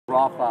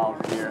Raw Files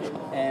here,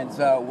 and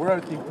we're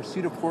at the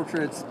Pursuit of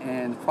Portraits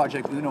and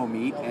Project Uno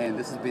meet, and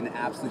this has been an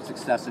absolute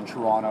success in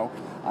Toronto.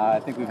 I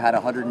think we've had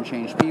 100 and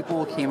change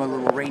people. Came a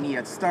little rainy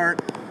at start,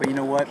 but you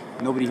know what?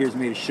 Nobody here's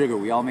made of sugar.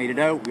 We all made it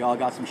out. We all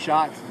got some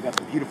shots. We got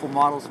some beautiful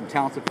models, some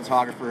talented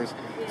photographers.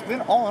 It's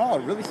been all in all a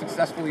really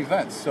successful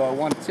event. So I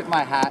want to tip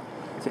my hat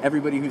to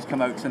everybody who's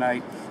come out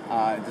tonight,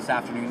 this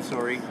afternoon,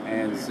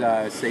 and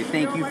say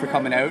thank you for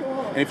coming out.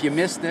 And if you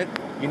missed it,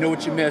 you know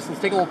what you missed.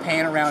 Let's take a little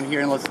pan around here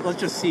and let's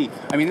just see.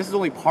 I mean, this is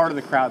only part of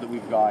the crowd that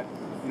we've got.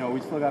 You know, we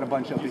still got a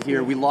bunch up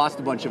here. We lost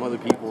a bunch of other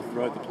people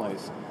throughout the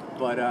place.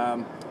 But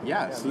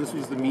yeah, so this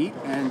was the meet,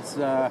 and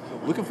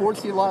looking forward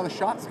to see a lot of the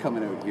shots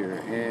coming out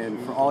here. And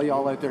for all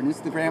y'all out there in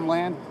Instagram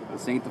land,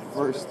 this ain't the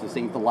first, this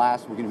ain't the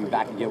last. We're gonna be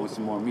back again with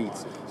some more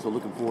meets. So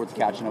looking forward to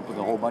catching up with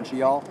a whole bunch of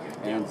y'all.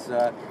 And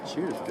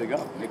cheers, big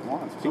up, Nick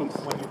Wands, peace.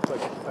 When you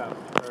put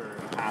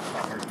asked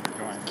that person to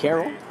join,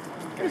 Carol,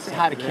 say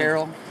hi to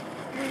Carol.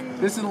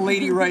 This is the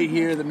lady right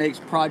here that makes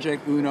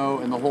Project Uno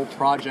and the whole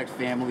project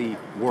family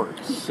work.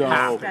 So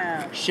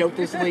shout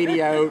this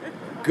lady out.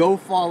 Go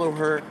follow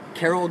her,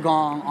 Carol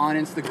Gong, on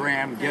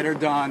Instagram. Get her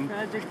done.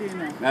 Project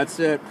Uno. That's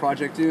it,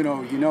 Project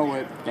Uno. You know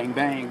it. Bang,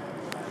 bang.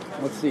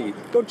 Let's see.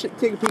 Go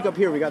take a peek up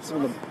here. We got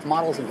some of the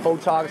models and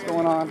photogs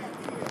going on.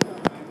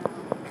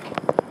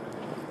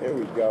 There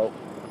we go.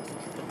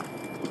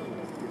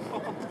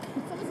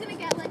 Someone's gonna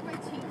get like my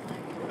teeth.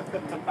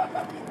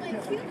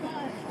 Like too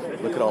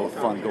much. Look at all the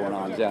fun going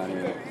on down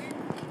here.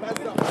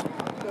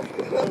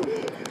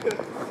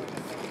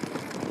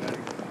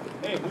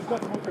 hey, who's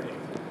got the motor?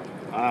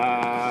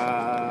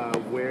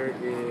 Where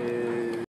is